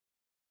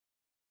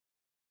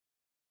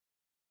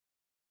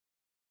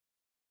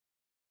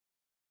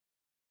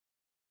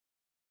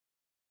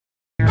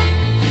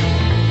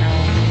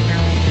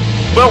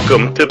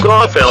Welcome to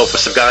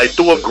Godfellas Guide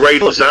to a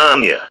Great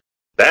Lasagna.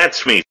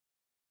 That's me.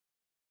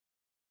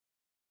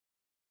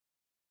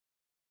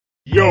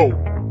 Yo,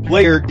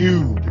 player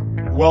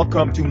dude,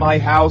 welcome to my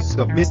house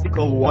of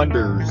mystical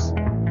wonders.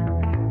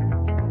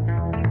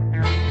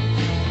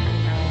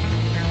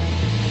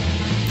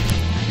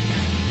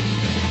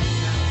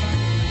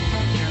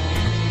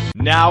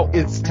 Now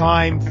it's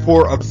time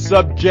for a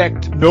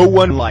subject no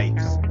one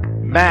likes.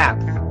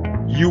 Math.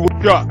 You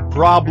got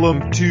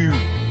problem 2.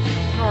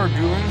 You're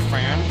doing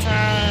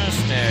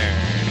fantastic.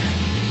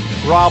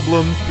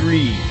 Problem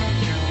 3.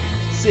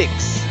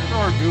 6.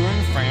 You're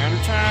doing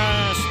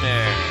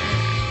fantastic.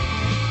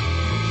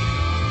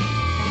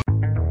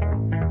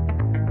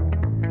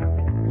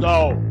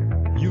 No,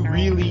 you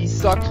really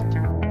sucked.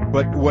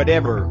 But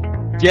whatever.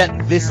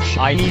 Get this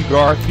shiny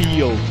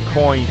Garfield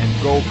coin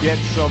and go get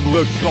some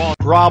lasagna.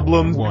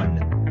 Problem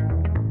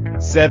 1.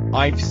 Said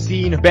I've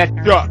seen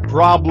better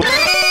problem.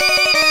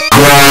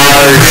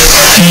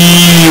 Garfield.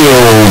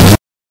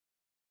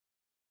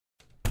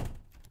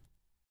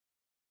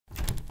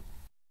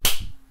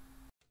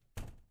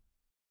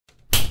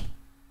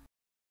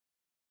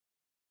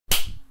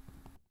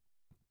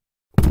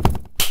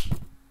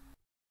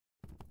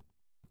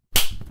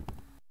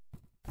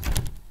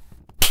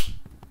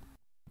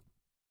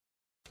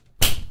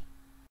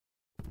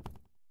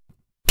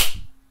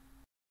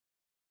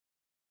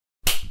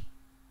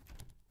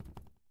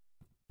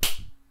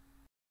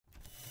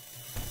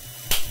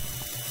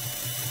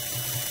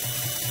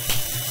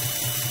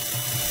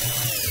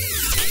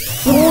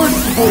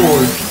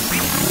 Board.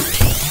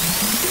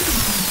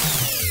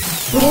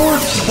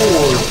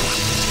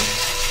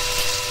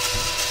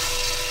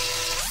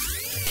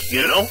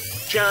 You know,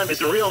 John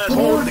is a real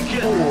asshole to the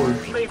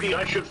kids. Maybe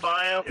I should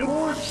fire him.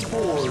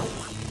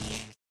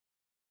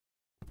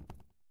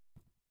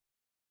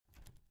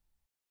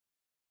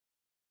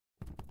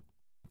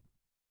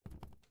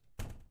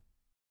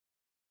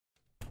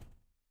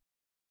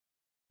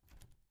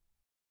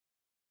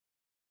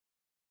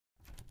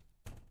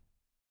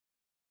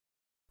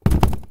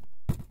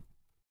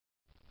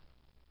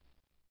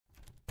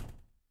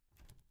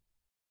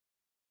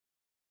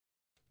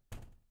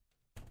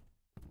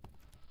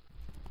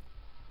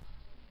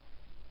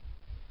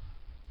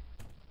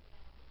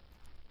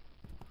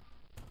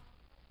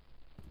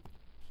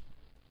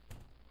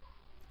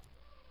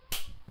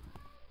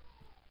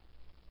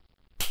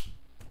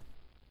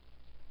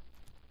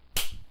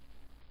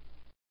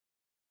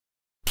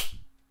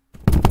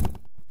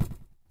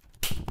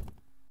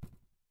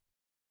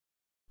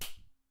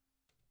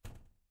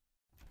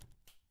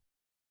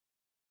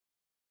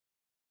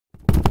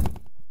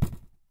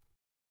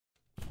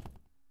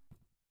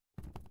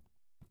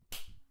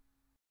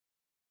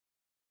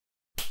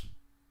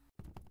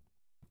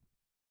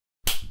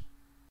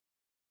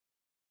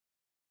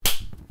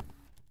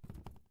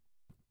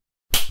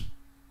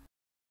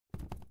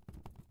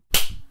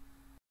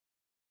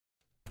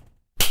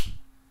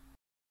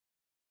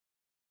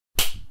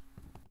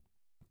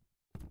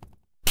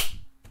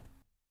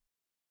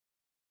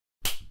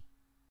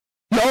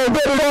 Y'all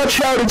better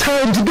watch out, it's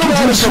time to go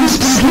to the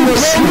sweet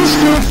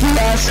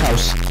ass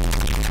house.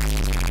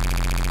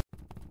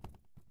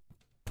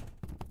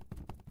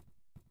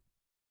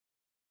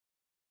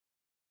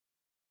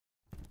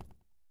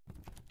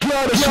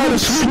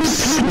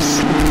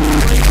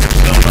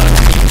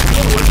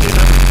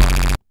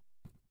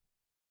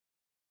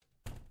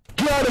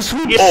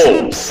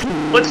 Yo,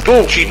 let's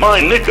go cheat my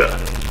nigga.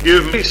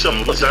 Give me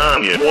some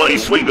lasagna,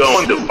 boys. We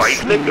going to fight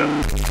nigga.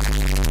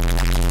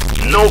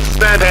 No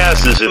fat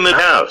asses in the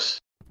house.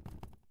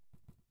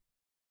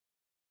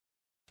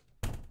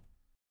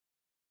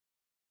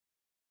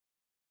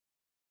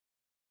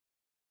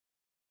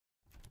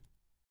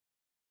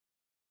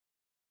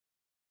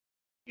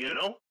 You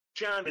know,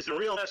 John is a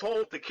real asshole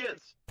with the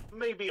kids.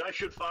 Maybe I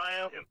should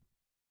fire him.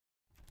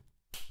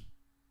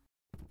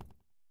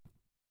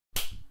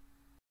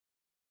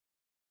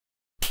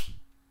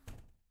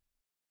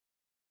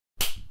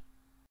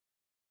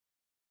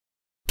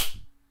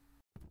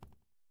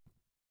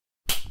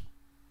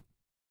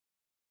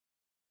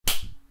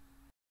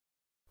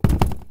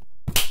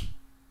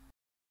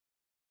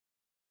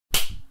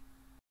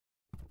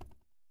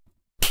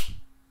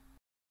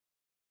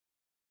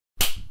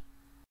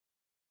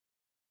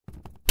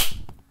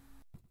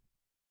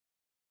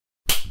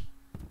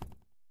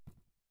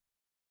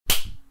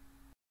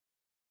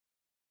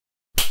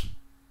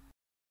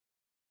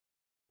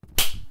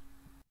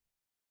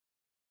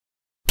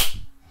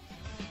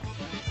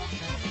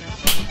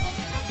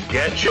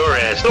 Get your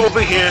ass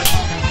over here.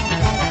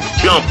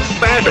 Jump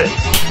fast.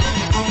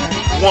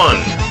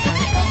 1,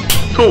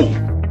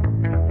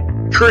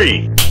 2,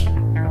 3,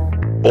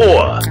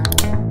 4.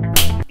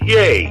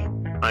 Yay!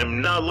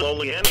 I'm not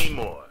lonely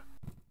anymore.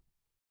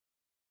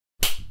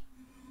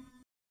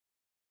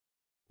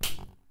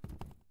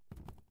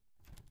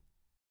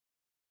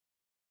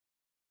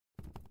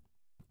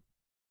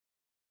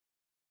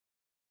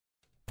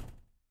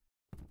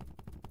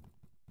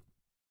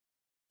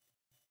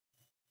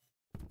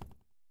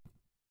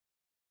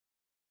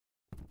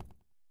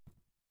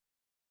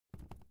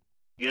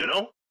 You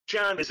know,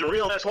 John is a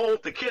real asshole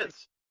to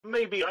kids.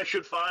 Maybe I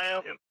should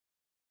fire him.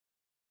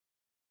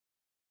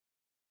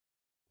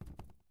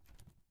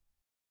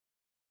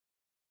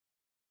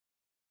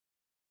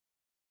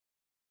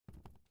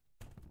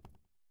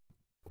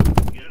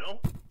 You know,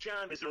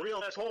 John is a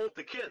real asshole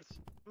to kids.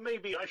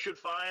 Maybe I should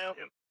fire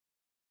him.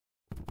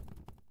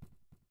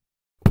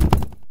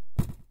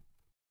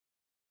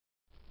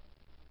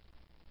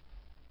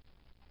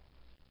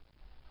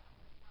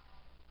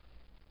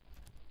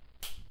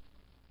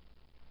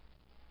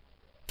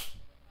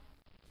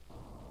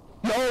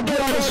 Yo, get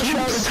out of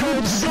shout the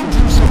time to sing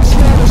to some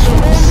status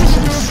from all this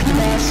filthy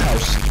ass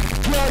house.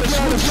 Get out of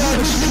sleep,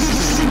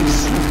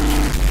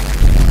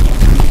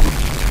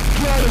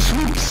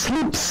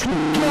 sleep, sleep.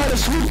 Get out of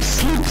sleep,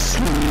 sleep,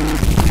 sleep.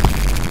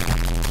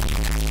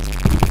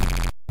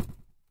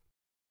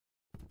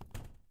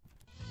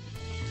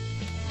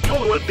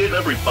 Oh, what did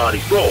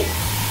everybody roll?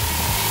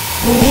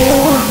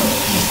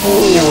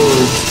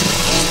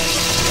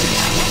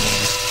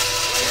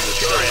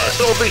 Get your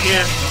ass over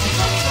here.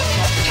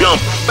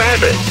 Jump,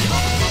 Babbitt.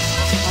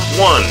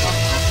 1,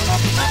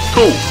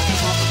 2,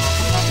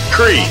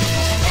 3,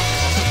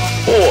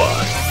 4.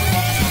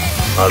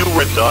 Are you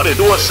retarded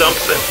or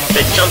something?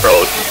 The jump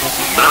road.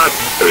 Not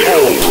the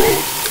whole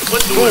road.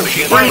 What doing?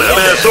 Bring that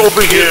ass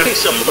over here. Give me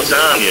some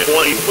lasagna.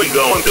 We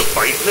going to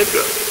fight,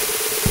 nigga.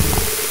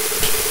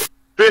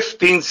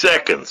 15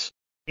 seconds.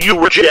 You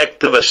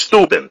reject the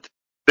student.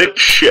 Big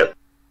shit.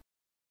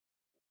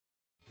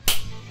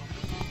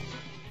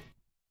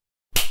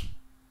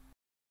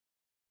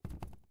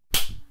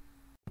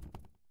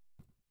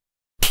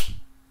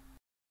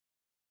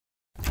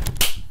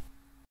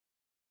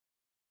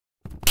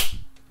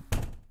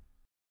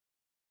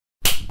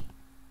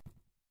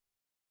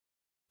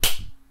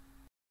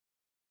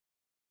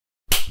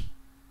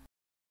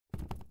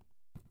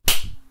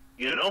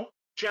 You know,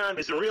 John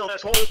is a real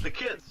asshole to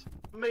kids.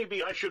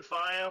 Maybe I should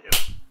fire him.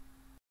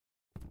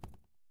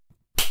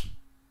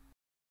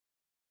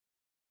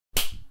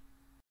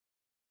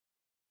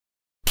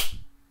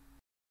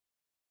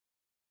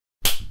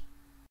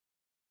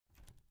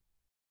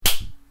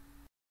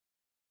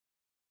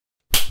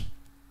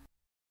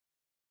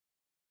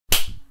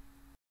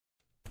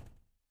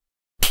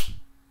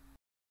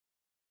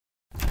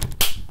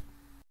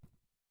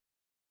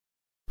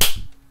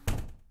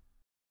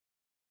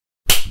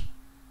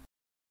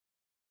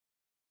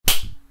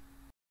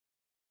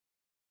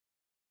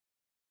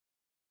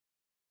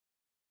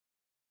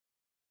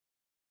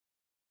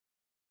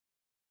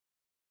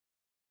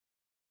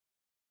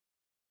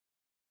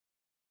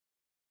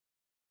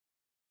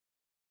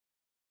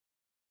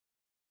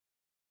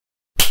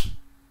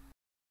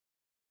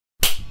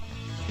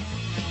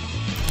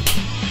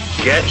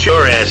 Get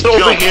your ass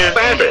over here,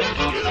 Babbitt.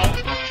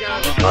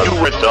 Are you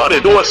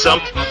retarded or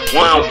something?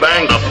 Wow,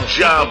 bang up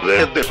job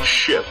there, the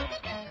shit.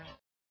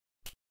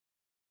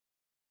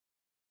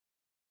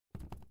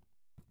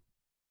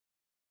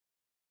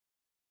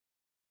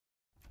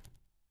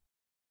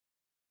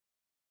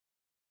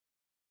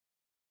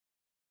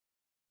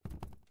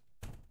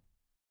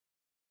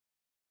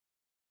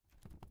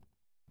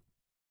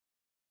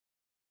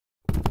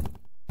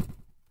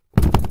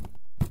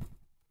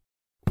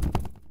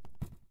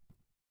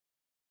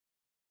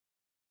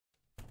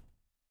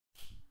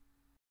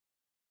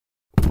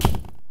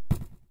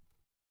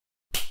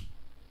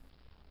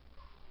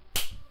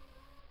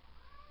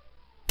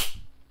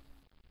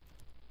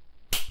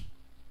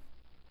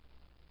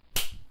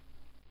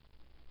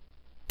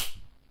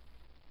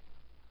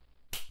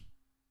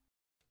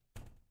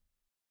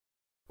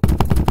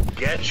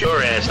 Get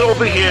your ass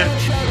over here.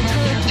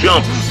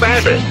 Jump,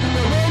 Babbitt.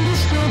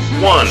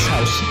 1,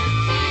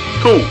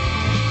 2,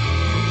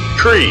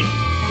 3,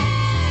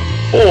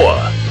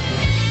 4.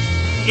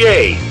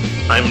 Yay,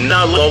 I'm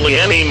not lonely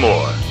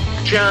anymore.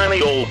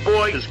 Johnny, old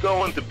boy, is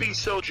going to be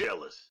so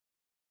jealous.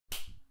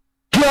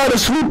 Get out of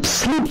sleep,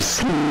 sleep,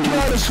 sleep.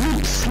 Get out of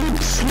sleep, sleep,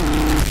 sleep.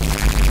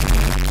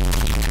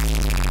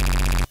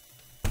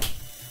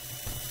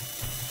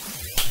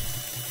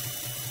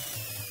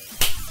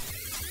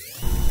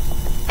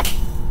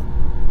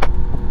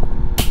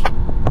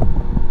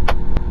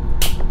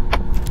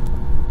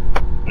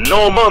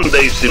 No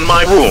Mondays in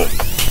my room.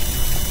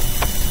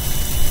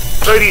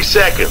 30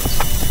 seconds.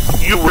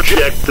 You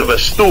reject the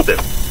student.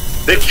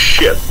 Big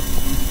shit.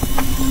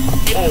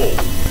 Oh,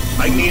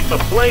 I need to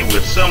play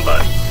with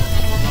somebody.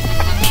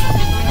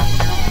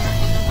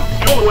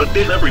 You know what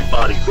did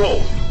everybody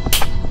roll?